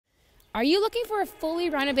Are you looking for a fully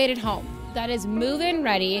renovated home that is move-in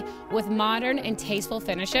ready with modern and tasteful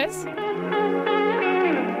finishes?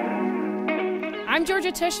 I'm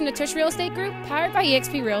Georgia Tusch from the Tusch Real Estate Group, powered by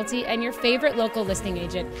eXp Realty and your favorite local listing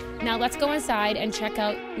agent. Now let's go inside and check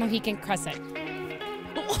out Mohegan Crescent.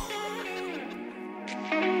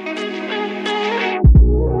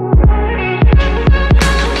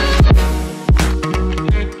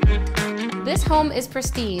 This home is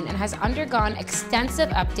pristine and has undergone extensive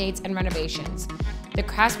updates and renovations. The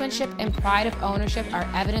craftsmanship and pride of ownership are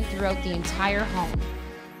evident throughout the entire home.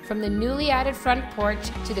 From the newly added front porch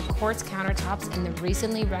to the quartz countertops in the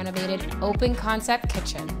recently renovated open concept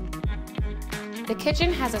kitchen. The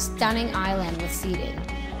kitchen has a stunning island with seating.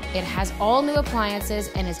 It has all new appliances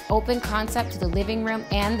and is open concept to the living room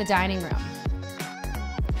and the dining room.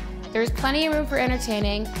 There's plenty of room for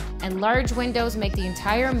entertaining, and large windows make the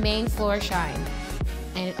entire main floor shine.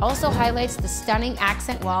 And it also highlights the stunning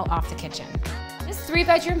accent wall off the kitchen. This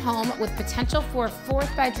 3-bedroom home with potential for a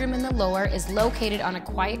 4th bedroom in the lower is located on a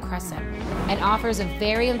quiet crescent and offers a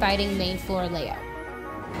very inviting main floor layout.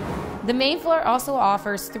 The main floor also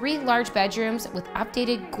offers 3 large bedrooms with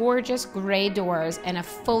updated gorgeous gray doors and a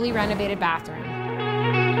fully renovated bathroom.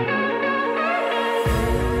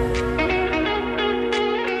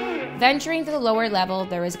 Venturing to the lower level,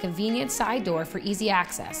 there is a convenient side door for easy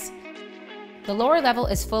access. The lower level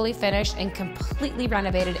is fully finished and completely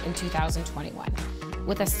renovated in 2021,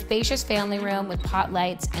 with a spacious family room with pot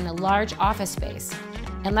lights and a large office space.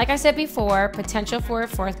 And like I said before, potential for a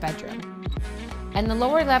 4th bedroom. And the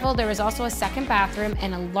lower level, there is also a 2nd bathroom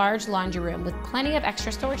and a large laundry room with plenty of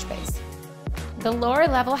extra storage space. The lower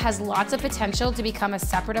level has lots of potential to become a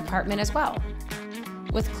separate apartment as well.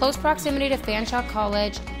 With close proximity to Fanshawe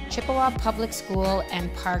College, Chippewa Public School,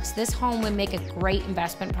 and parks, this home would make a great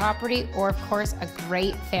investment property or, of course, a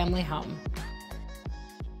great family home.